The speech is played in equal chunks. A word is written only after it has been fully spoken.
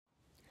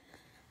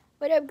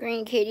What up,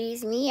 green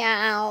kitties?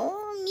 Meow.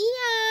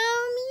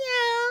 Meow.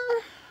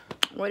 Meow.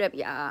 What up,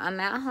 y'all? I'm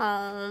at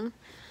home.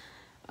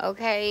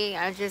 Okay,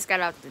 I just got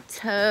out the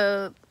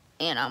tub.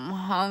 And I'm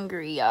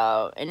hungry,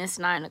 y'all. And it's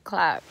 9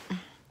 o'clock.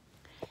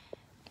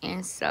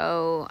 And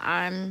so,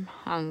 I'm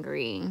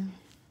hungry.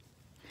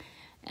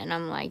 And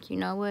I'm like, you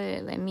know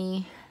what?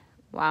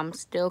 While I'm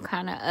still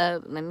kind of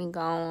up, let me go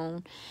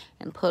on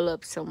and pull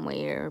up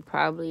somewhere.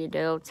 Probably a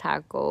Del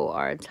Taco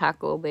or a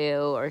Taco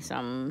Bell or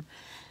something.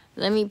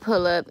 Let me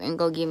pull up and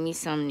go get me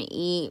something to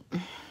eat,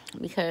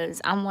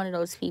 because I'm one of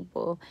those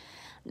people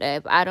that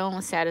if I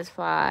don't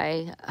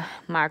satisfy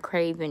my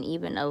craving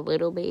even a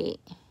little bit,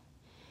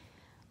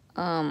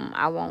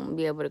 I won't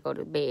be able to go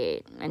to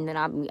bed. And then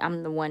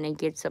I'm the one that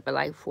gets up at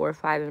like 4 or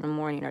 5 in the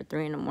morning or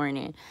 3 in the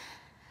morning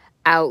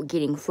out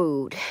getting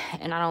food.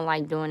 And I don't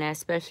like doing that,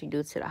 especially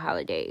due to the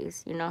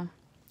holidays, you know?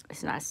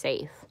 It's not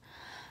safe.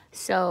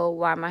 So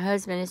while my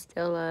husband is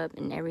still up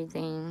and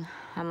everything,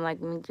 I'm like,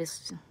 let me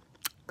just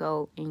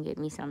go and get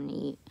me something to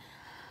eat.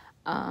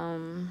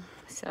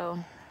 So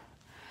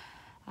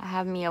I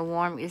have me a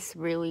warm, it's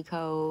really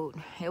cold.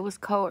 It was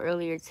cold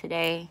earlier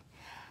today,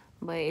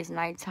 but it's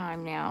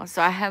nighttime now.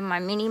 So I have my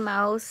Minnie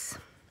Mouse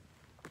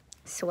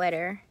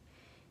sweater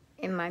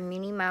and my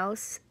Minnie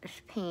Mouse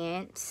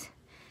pants.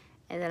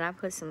 And then I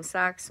put some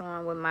socks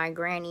on with my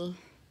granny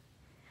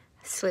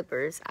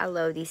slippers. I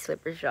love these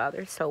slippers, y'all.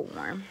 They're so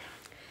warm.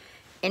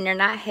 And they're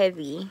not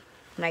heavy.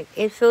 Like,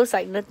 it feels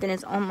like nothing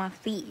is on my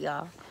feet,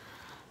 y'all.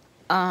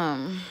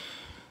 And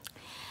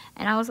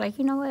I was like,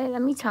 you know what,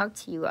 let me talk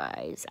to you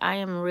guys. I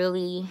am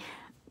really,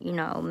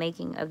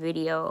 making a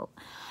video.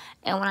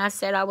 And when I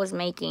said I was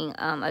making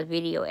a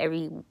video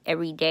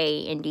every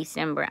day in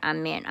December, I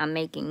meant I'm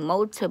making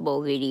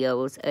multiple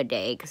videos a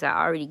day, because I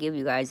already give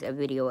you guys a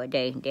video a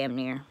day, damn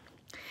near.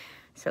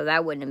 So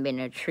that wouldn't have been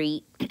a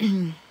treat.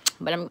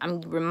 But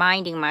I'm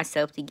reminding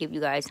myself to give you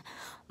guys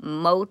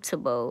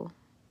multiple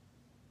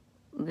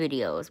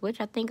videos, which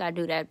I think I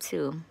do that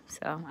too.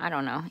 So I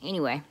don't know.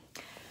 Anyway.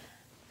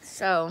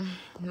 So,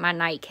 my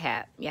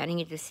nightcap. Yeah, I didn't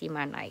get to see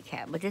my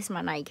nightcap. But this is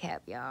my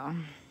nightcap, y'all.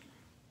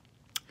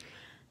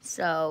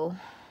 So,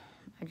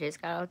 I just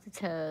got out the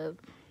tub.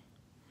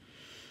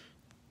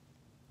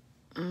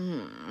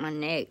 My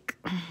neck.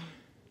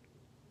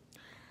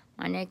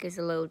 My neck is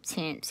a little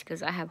tense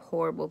because I have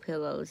horrible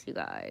pillows, you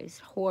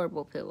guys.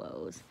 Horrible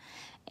pillows.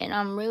 And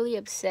I'm really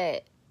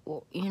upset,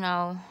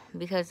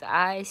 because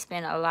I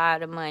spent a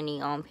lot of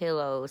money on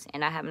pillows.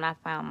 And I have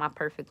not found my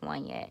perfect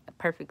one yet. A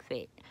perfect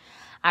fit.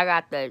 I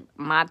got the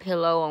My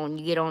Pillow on,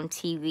 you get on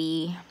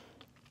TV.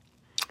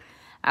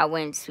 I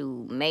went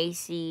to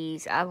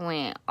Macy's. I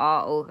went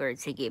all over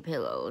to get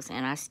pillows,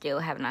 and I still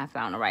have not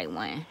found the right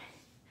one.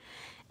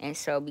 And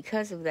so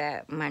because of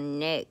that, my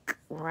neck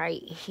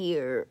right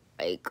here,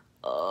 like,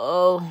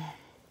 oh.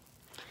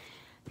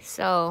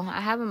 So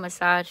I have a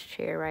massage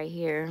chair right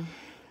here,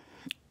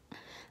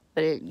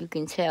 but you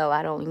can tell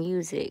I don't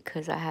use it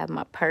because I have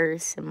my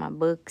purse and my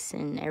books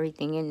and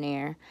everything in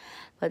there.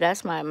 But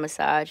that's my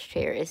massage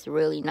chair. It's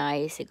really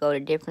nice. It goes to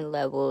different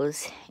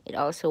levels. It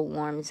also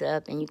warms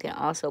up, and you can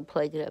also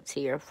plug it up to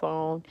your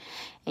phone,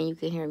 and you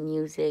can hear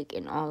music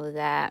and all of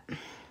that.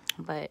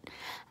 But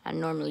I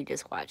normally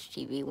just watch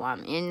TV while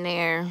I'm in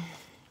there.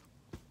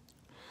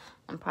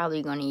 I'm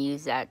probably going to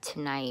use that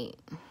tonight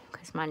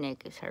because my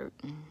neck is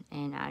hurting,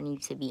 and I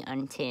need to be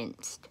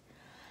untensed.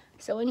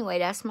 So anyway,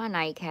 that's my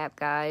nightcap,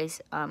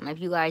 guys. If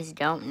you guys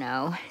don't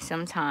know,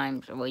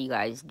 sometimes, well, you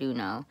guys do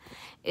know,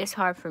 it's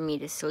hard for me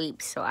to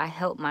sleep, so I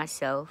help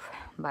myself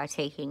by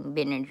taking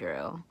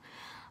Benadryl.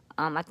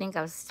 I think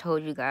I've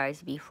told you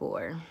guys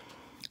before.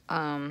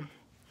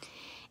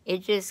 It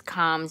just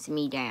calms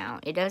me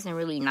down. It doesn't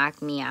really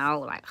knock me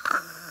out, like,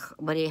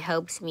 but it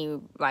helps me,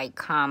 like,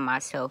 calm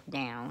myself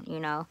down,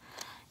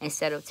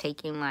 instead of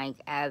taking, like,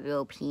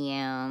 Advil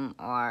PM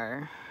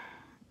or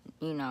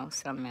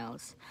something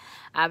else.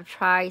 I've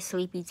tried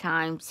Sleepy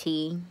Time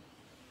tea,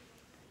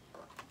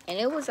 and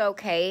it was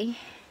okay.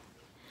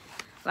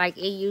 Like,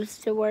 it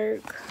used to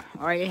work,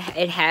 or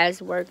it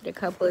has worked a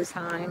couple of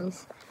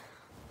times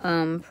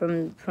from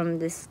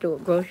the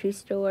grocery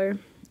store,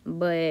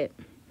 but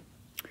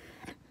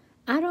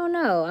I don't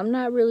know. I'm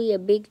not really a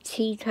big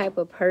tea type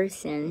of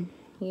person,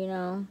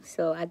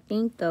 so I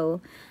think,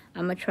 though,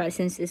 I'm gonna try,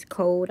 since it's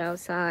cold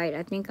outside,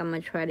 I think I'm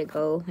gonna try to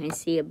go and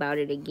see about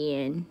it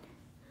again.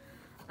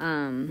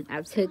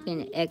 I've taken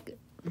You know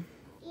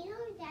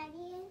where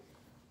Daddy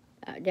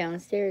is?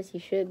 Downstairs. He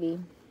should be.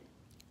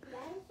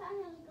 Daddy saw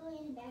him go in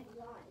the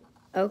backyard.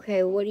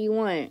 Okay, what do you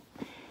want?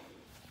 I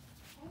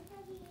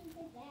thought he was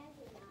the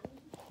backyard.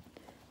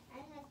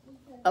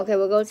 Okay,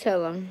 well, go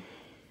tell him.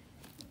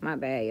 My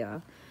bad,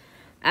 y'all.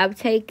 I've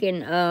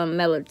taken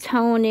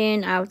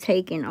melatonin. I've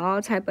taken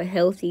all type of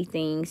healthy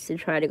things to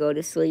try to go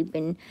to sleep,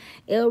 and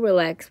it'll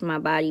relax my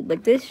body.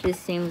 But this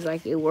just seems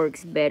like it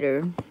works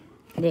better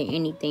than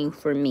anything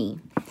for me.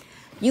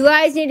 You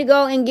guys need to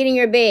go and get in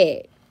your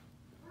bed.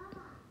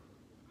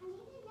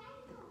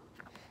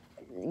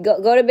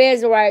 Go to bed,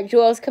 Zariah.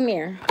 Jules, come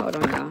here. Hold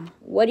on, y'all.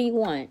 What do you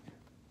want?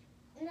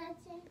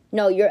 Nothing.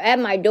 No, you're at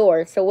my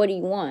door, so what do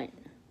you want?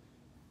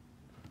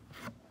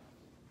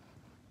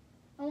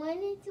 I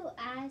wanted to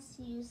ask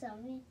you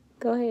something.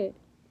 Go ahead.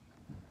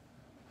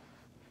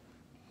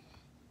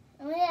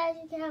 I wanted to ask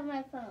you, can I have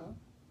my phone?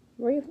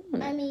 Where your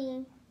phone I at?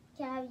 mean,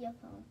 can I have your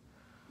phone?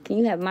 Can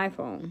you have my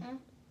phone? Huh?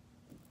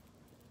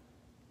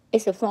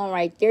 It's a phone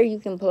right there you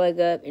can plug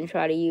up and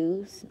try to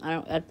use.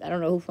 I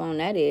don't know whose phone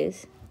that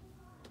is.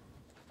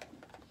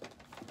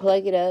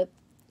 Plug it up.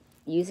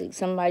 Use it,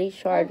 somebody's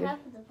I charger. don't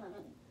have the phone.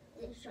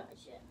 It's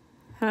charged yet.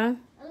 Huh?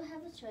 I don't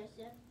have it charged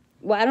yet.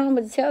 Well, I don't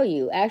know what to tell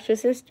you. Ask your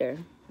sister.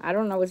 I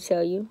don't know what to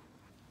tell you.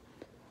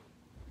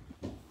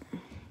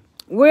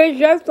 Where's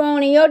your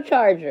phone and your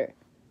charger?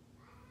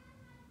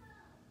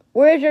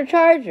 Where's your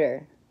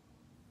charger?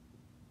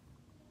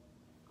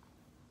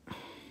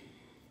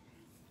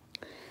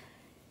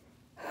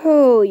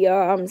 Oh,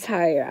 y'all, I'm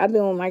tired. I've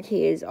been with my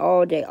kids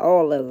all day,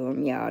 all of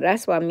them, y'all.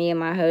 That's why me and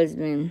my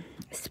husband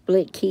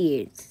split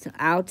kids.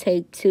 I'll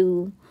take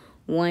 2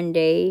 one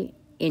day,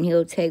 and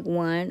he'll take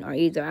 1, or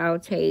either I'll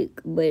take,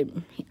 but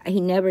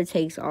he never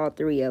takes all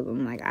 3 of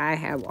them. Like, I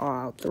have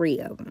all 3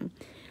 of them.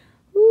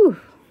 Whew.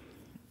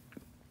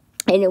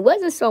 And it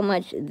wasn't so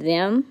much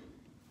them.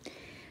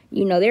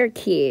 You know, they're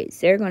kids.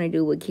 They're going to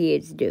do what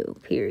kids do,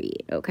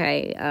 period,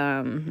 okay?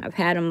 I've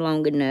had them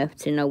long enough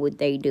to know what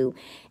they do.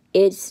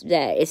 It's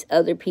that it's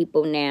other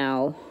people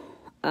now.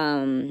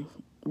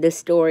 The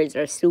stores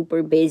are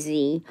super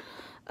busy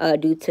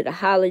due to the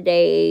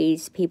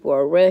holidays. People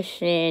are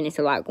rushing. It's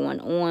a lot going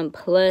on.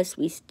 Plus,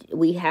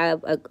 we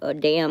have a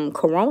damn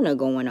corona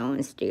going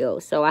on still.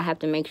 So I have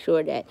to make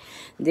sure that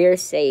they're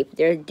safe.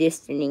 They're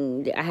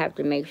distancing. I have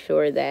to make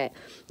sure that,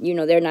 you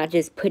know, they're not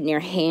just putting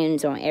their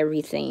hands on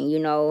everything, you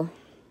know.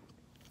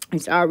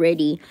 It's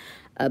already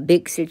a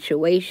big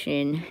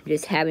situation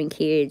just having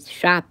kids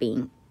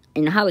shopping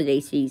in the holiday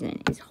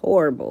season. It's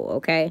horrible,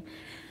 okay?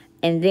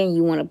 And then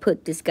you want to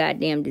put this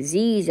goddamn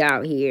disease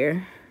out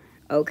here,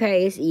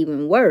 okay? It's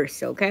even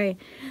worse, okay?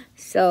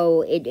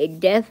 So it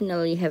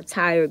definitely have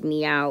tired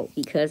me out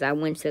because I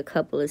went to a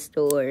couple of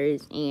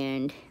stores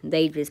and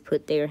they just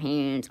put their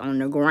hands on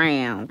the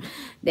ground.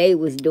 They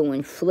was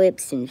doing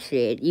flips and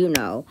shit, you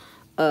know.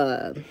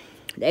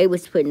 They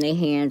was putting their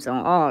hands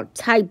on all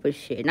type of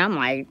shit. And I'm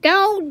like,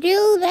 don't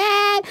do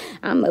that.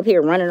 I'm up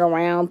here running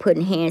around,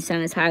 putting hand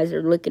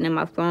sanitizer, looking at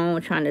my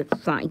phone, trying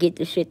to get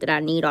the shit that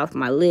I need off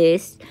my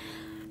list.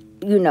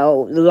 You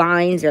know, the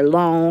lines are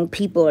long.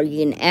 People are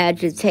getting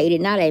agitated.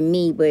 Not at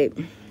me, but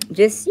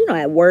just, you know,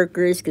 at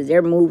workers because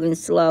they're moving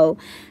slow.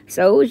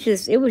 So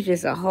it was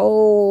just a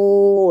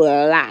whole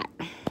lot.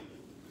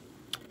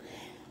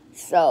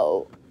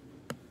 So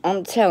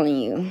I'm telling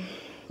you,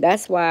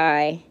 that's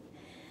why,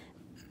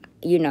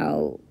 you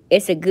know,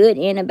 it's a good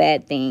and a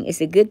bad thing. It's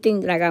a good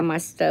thing that I got my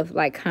stuff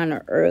like kind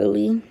of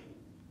early.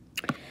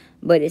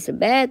 But it's a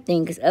bad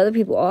thing because other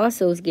people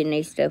also is getting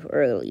their stuff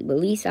early. But at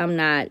least I'm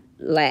not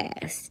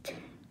last.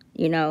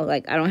 You know,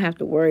 like I don't have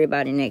to worry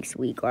about it next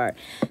week or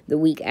the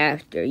week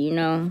after, you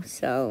know.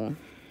 So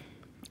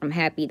I'm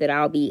happy that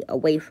I'll be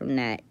away from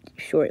that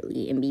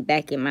shortly and be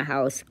back in my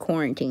house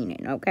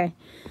quarantining, okay?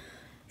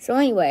 So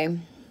anyway,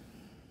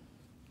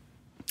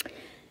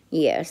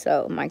 yeah,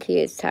 so my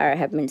kids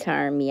have been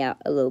tiring me out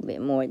a little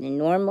bit more than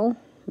normal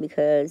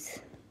because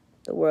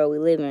the world we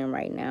live in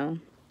right now.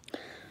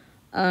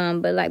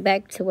 But like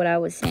back to what I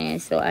was saying.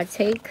 So I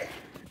take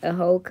a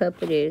whole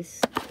cup of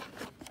this.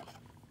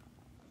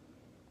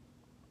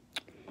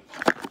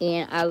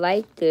 And I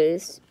like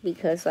this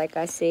because, like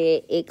I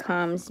said, it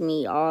calms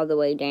me all the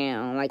way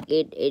down. Like,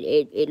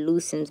 it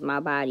loosens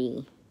my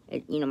body.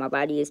 You know, my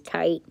body is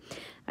tight.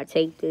 I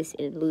take this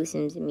and it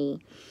loosens me.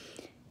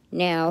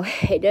 Now,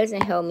 it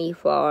doesn't help me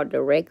fall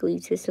directly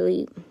to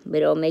sleep, but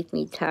it'll make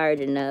me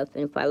tired enough.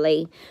 And if I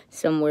lay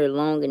somewhere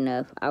long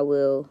enough, I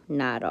will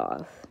nod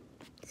off.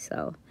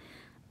 So,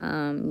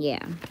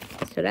 yeah.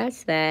 So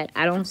that's that.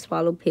 I don't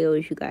swallow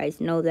pills. You guys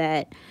know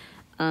that.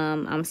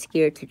 I'm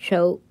scared to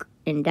choke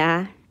and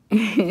die.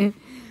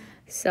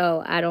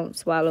 So I don't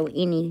swallow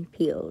any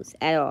pills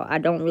at all. I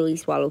don't really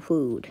swallow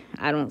food.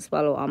 I don't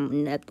swallow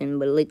nothing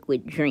but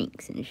liquid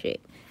drinks and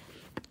shit.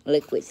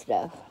 Liquid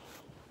stuff.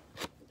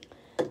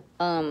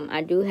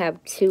 I do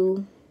have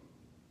 2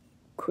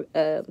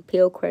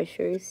 pill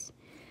crushers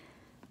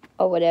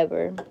or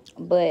whatever,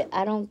 but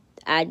I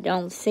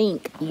don't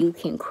think you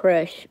can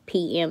crush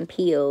PM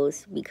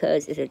pills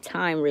because it's a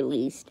time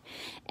released.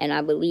 And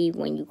I believe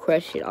when you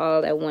crush it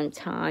all at one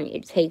time,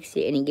 it takes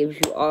it and it gives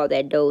you all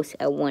that dose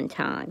at one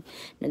time.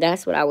 Now,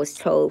 that's what I was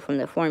told from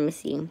the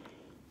pharmacy.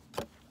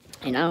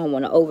 And I don't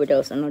want to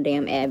overdose on no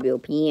damn Advil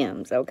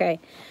PMs, okay?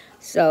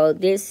 So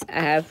this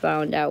I have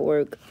found out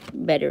work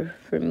better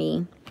for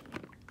me.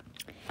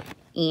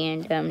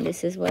 And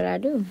this is what I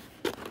do.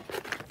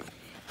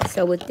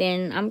 So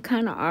I'm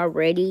kind of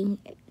already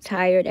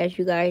tired, as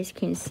you guys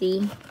can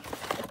see,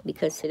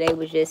 because today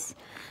was just,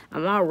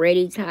 I'm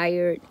already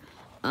tired,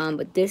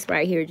 but this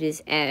right here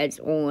just adds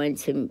on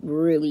to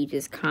really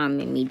just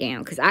calming me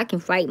down, because I can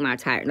fight my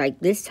tired, like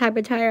this type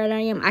of tired I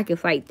am, I can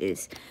fight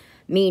this,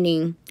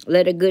 Meaning,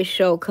 let a good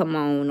show come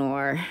on,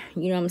 or,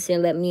 you know what I'm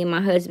saying, let me and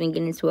my husband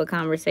get into a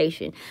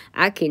conversation.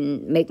 I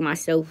can make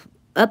myself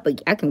up,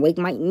 I can wake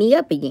me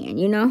up again,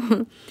 you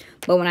know?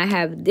 But when I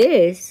have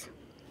this,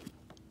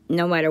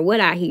 no matter what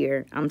I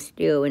hear, I'm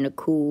still in a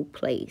cool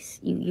place.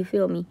 You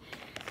feel me?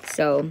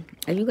 So,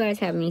 if you guys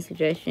have any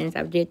suggestions,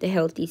 I did the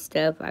healthy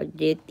stuff. I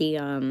did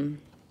the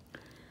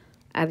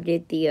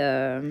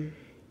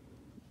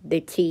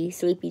tea,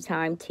 sleepy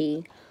time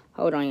tea.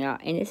 Hold on, y'all.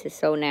 And this is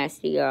so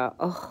nasty, y'all.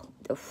 Oh,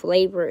 the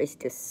flavor is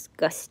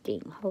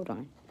disgusting. Hold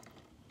on.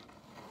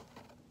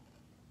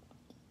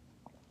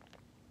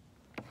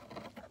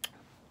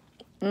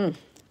 Mmm.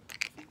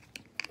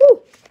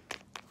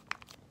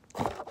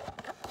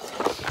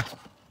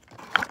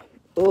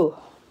 Ooh.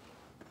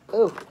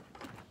 Ooh.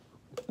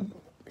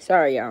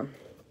 Sorry, y'all.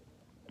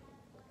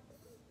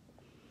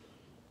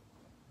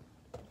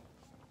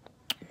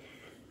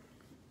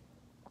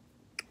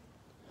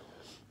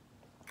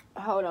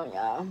 Hold on,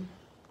 y'all.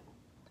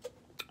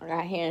 I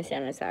got hand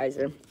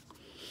sanitizer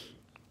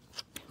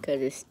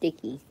because it's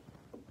sticky.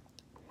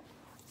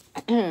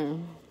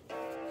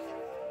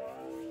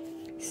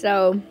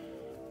 So,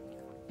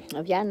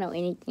 if y'all know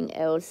anything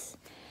else,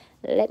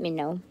 let me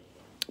know.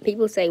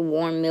 People say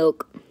warm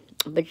milk,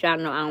 but y'all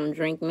know I don't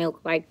drink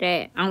milk like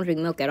that. I don't drink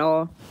milk at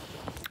all.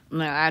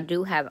 Now, I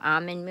do have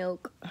almond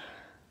milk,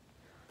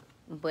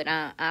 but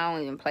I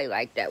don't even play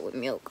like that with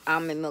milk.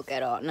 Almond milk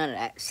at all. None of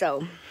that.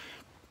 So,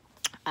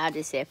 I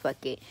just said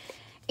fuck it.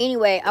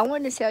 Anyway, I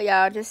wanted to tell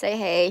y'all, just say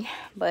hey.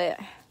 But,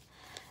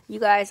 you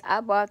guys,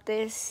 I bought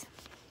this.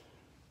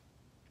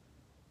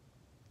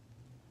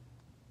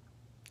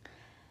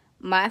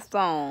 My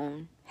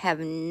phone have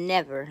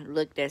never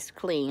looked as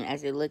clean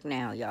as it look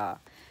now, y'all.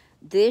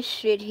 This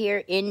shit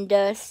here,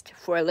 Indust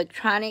for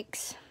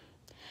electronics,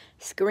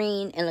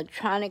 screen,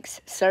 electronics,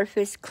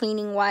 surface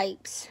cleaning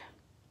wipes,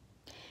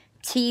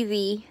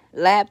 TV,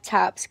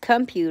 laptops,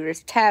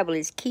 computers,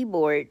 tablets,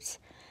 keyboards,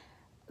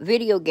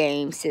 video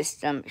game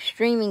system,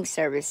 streaming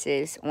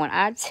services. When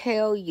I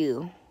tell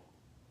you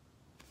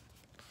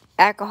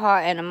alcohol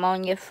and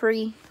ammonia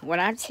free, when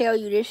I tell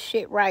you this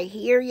shit right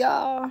here,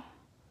 y'all,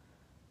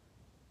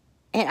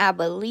 and I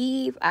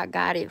believe I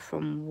got it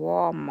from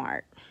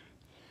Walmart.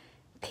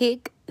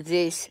 Pick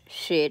this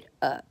shit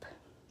up.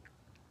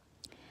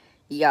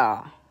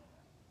 Y'all,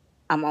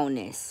 I'm on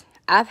this.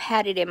 I've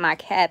had it in my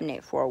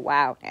cabinet for a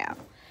while now,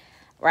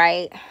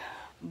 right?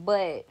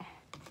 But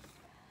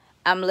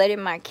I'm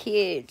letting my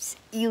kids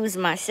use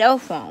my cell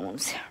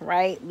phones,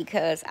 right?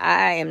 Because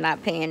I am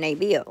not paying their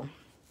bill.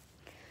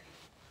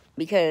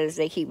 Because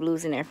they keep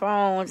losing their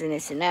phones and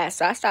this and that.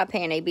 So I stopped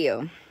paying their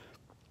bill.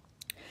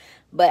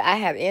 But I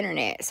have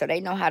internet, so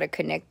they know how to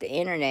connect the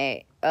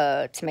internet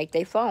to make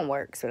their phone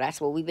work. So that's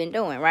what we've been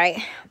doing,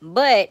 right?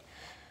 But,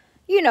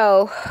 you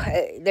know,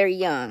 they're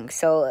young.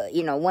 So,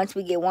 you know, once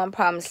we get one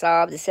problem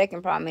solved, the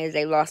second problem is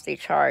they lost their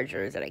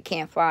chargers or they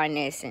can't find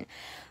this. And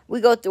we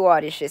go through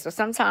all this shit. So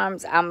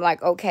sometimes I'm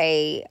like,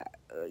 okay,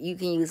 you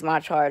can use my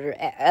charger.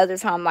 At other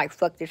time, I'm like,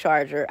 fuck the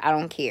charger. I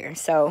don't care.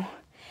 So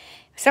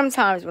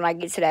sometimes when I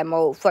get to that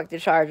mode, fuck the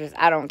chargers,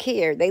 I don't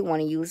care. They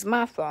want to use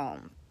my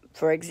phone.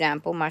 For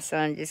example, my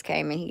son just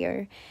came in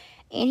here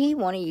and he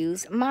want to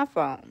use my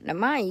phone. Now,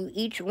 mind you,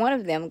 each one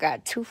of them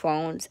got 2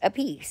 phones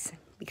apiece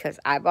because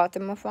I bought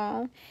them a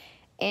phone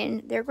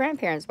and their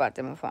grandparents bought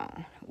them a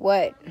phone.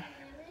 What?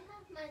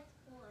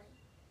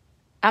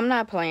 I'm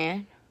not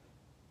playing.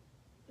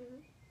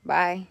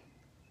 Bye.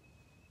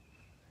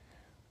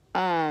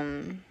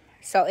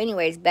 So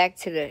anyways, back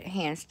to the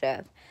hand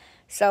stuff.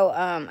 So,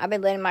 I've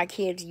been letting my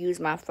kids use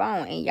my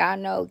phone, and y'all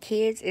know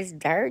kids is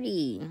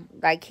dirty.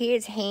 Like,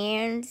 kids'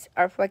 hands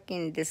are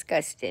fucking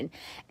disgusting.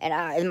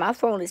 And my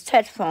phone is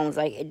touch phones,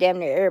 like, damn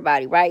near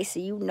everybody, right? So,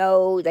 you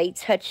know, they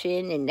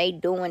touching, and they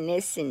doing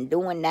this and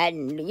doing that,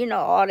 and, you know,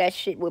 all that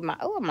shit with my,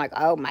 oh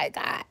my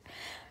God.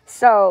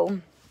 So,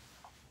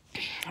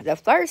 the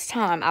first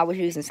time I was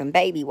using some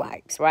baby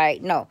wipes,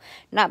 right? No,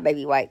 not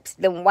baby wipes.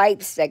 Them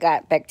wipes that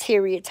got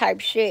bacteria type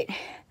shit.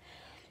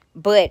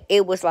 But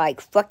it was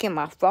like fucking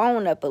my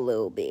phone up a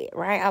little bit,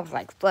 right? I was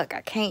like, fuck, I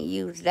can't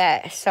use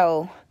that.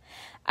 So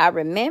I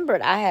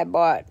remembered I had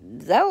bought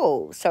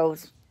those. So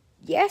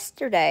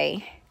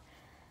yesterday,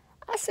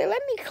 I said,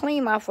 let me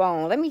clean my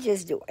phone. Let me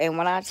just do it. And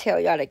when I tell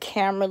y'all the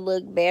camera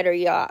looked better,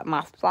 y'all,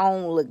 my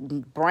phone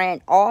looked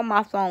all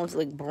my phones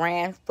look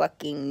brand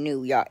fucking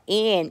new, y'all.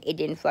 And it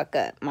didn't fuck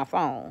up my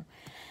phone.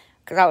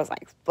 Because I was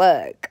like,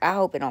 fuck, I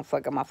hope it don't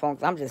fuck up my phone.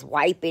 Because I'm just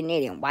wiping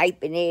it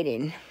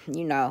and,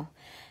 you know.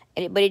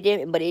 But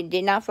it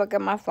did not fuck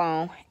up my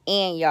phone.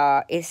 And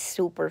y'all, it's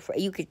super,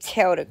 you could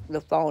tell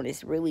the phone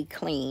is really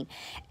clean.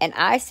 And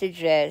I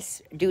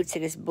suggest, due to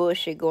this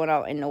bullshit going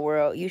on in the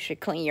world, you should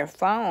clean your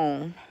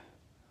phone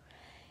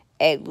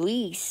at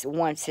least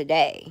once a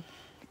day,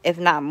 if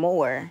not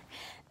more.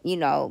 You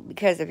know,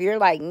 because if you're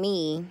like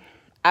me,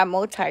 I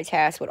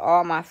multitask with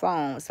all my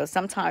phones. So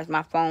sometimes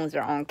my phones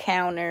are on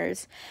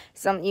counters.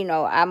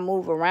 I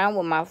move around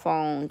with my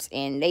phones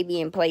and they be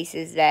in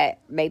places that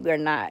maybe are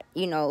not,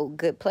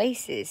 good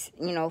places,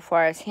 as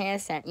far as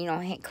hand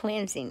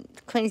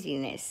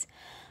cleansiness.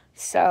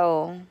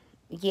 So,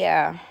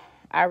 yeah,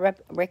 I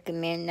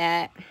recommend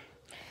that.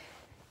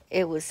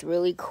 It was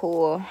really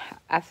cool.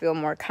 I feel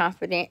more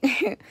confident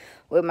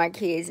with my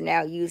kids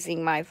now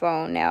using my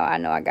phone. Now I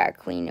know I got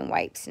cleaning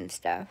wipes and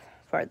stuff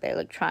for the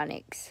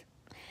electronics.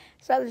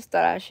 So I just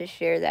thought I should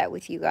share that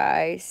with you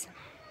guys.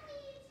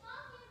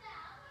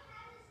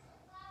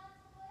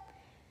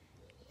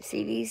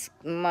 See, these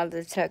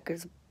mother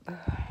tuckers.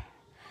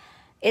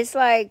 It's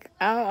like,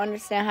 I don't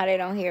understand how they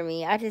don't hear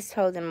me. I just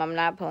told them I'm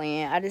not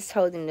playing. I just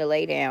told them to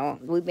lay down.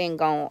 We've been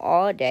gone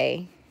all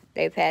day.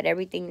 They've had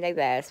everything they've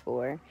asked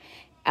for.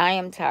 I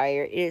am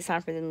tired. It is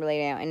time for them to lay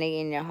down. And they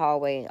in the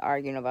hallway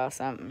arguing about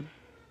something.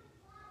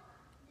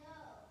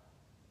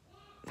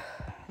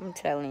 I'm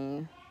telling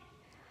you.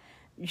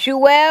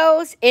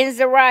 Jewels and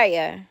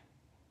Zariah.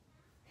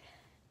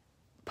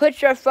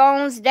 Put your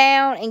phones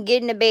down and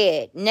get in the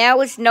bed.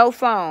 Now it's no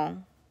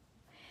phone.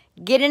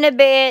 Get in the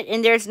bed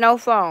and there's no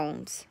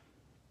phones.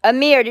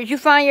 Amir, did you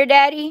find your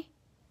daddy?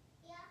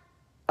 Yeah.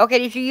 Okay,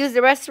 did you use the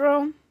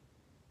restroom?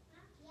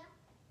 Yeah.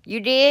 You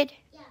did?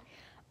 Yeah.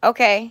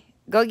 Okay,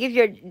 go give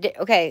your...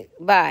 Okay,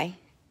 bye.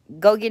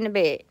 Go get in the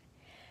bed.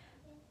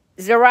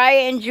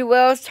 Zariah and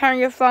Jewels, turn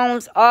your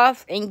phones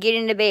off and get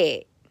in the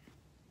bed.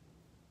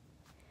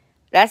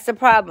 That's the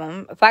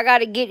problem. If I got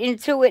to get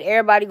into it,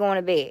 everybody going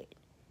to bed.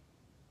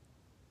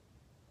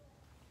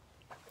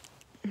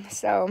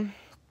 So,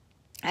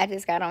 I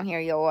just got on here,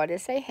 y'all, to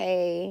say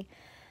hey.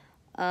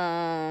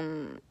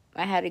 I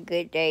had a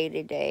good day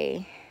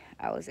today.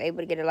 I was able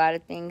to get a lot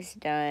of things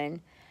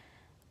done.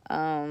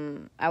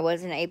 I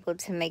wasn't able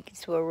to make it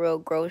to a real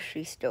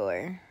grocery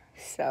store.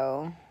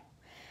 So,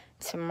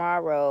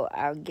 tomorrow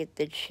I'll get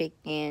the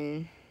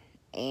chicken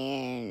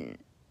and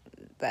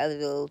the other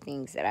little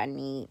things that I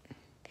need.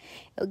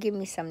 It'll give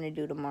me something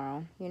to do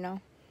tomorrow,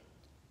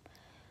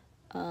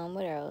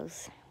 What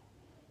else?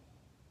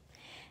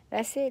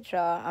 That's it,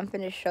 y'all. I'm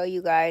finna show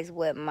you guys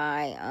what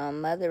my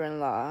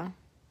mother-in-law,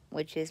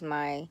 which is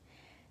my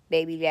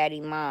baby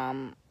daddy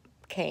mom,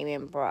 came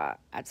and brought.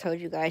 I told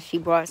you guys she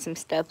brought some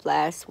stuff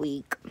last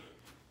week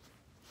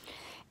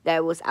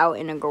that was out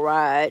in the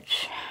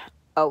garage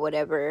or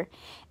whatever.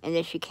 And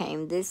then she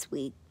came this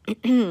week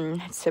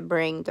to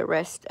bring the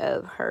rest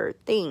of her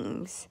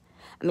things.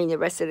 The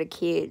rest of the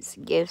kids'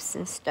 gifts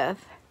and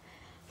stuff.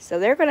 So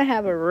they're going to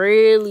have a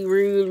really,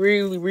 really,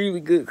 really, really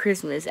good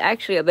Christmas.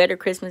 Actually, a better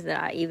Christmas than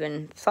I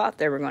even thought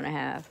they were going to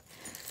have.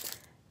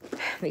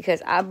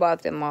 Because I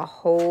bought them a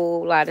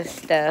whole lot of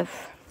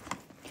stuff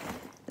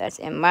that's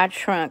in my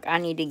trunk. I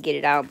need to get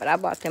it out, but I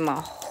bought them a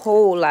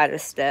whole lot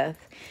of stuff.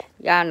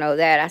 Y'all know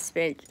that. I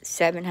spent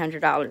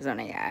 $700 on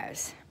their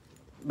guys.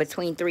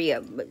 Between three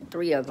of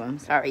them.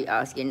 Sorry,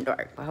 y'all, it's getting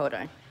dark, but hold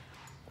on.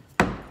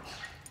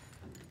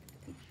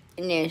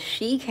 And then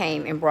she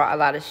came and brought a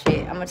lot of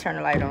shit. I'm going to turn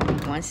the light on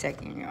 1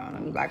 second, y'all.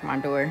 Let me lock my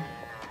door.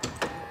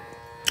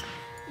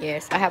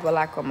 Yes, I have a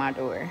lock on my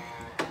door.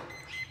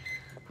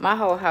 My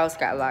whole house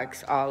got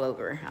locks all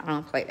over. I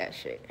don't play that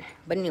shit.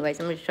 But anyways,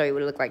 I'm going to show you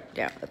what it look like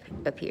down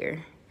up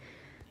here.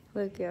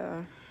 Look,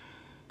 y'all.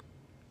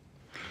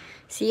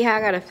 See how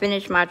I got to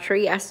finish my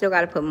tree? I still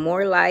got to put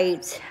more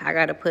lights. I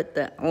got to put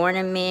the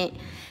ornament.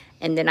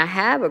 And then I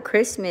have a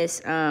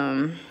Christmas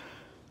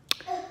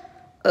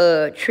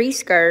tree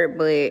skirt,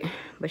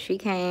 but she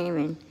came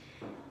and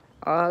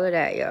all of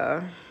that,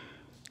 y'all.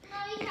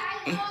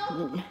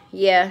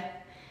 Yeah.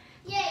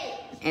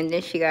 And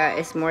then she got,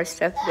 it's more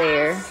stuff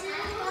there.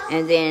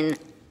 And then,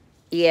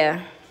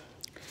 yeah.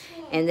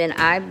 And then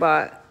I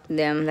bought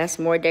them. That's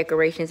more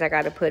decorations I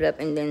got to put up.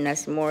 And then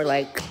that's more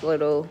like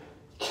little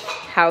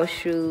house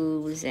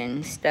shoes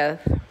and stuff.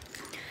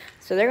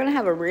 So they're going to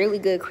have a really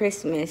good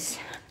Christmas.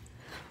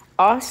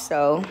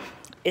 Also,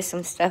 is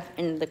some stuff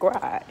in the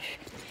garage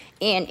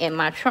and in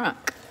my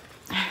trunk.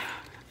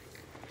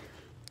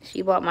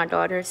 She bought my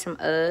daughter some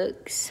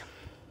Uggs.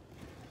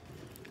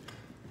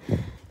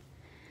 Let's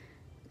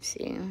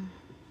see.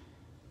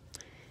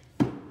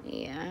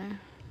 Yeah.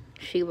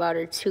 She bought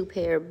her 2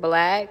 pair of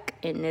black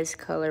in this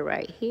color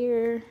right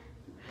here.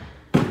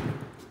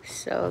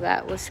 So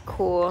that was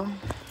cool.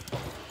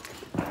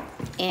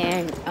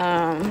 And,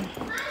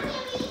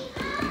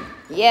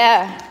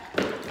 yeah.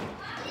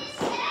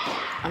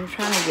 I'm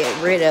trying to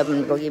get rid of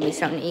them to go get me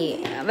something to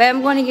eat. But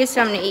I'm going to get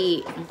something to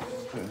eat.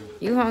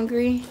 You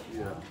hungry?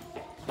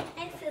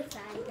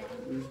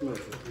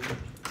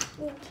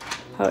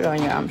 Hold on,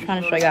 y'all. I'm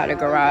trying to show y'all the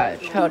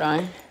garage. Hold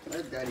on.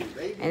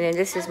 And then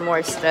this is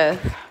more stuff.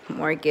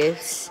 More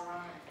gifts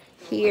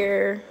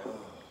here.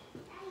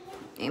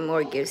 And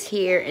more gifts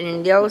here. And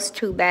then those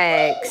 2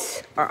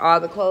 bags are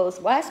all the clothes.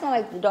 Why it smell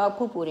like the dog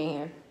poo-pooed in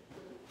here?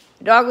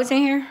 The dog was in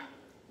here?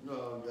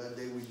 No, that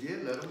day we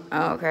did let him.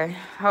 Oh, okay.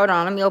 Hold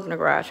on. Let me open the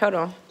garage. Hold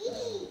on.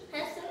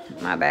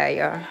 My bad,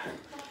 y'all.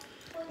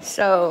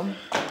 So,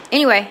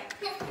 anyway.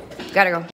 Gotta go.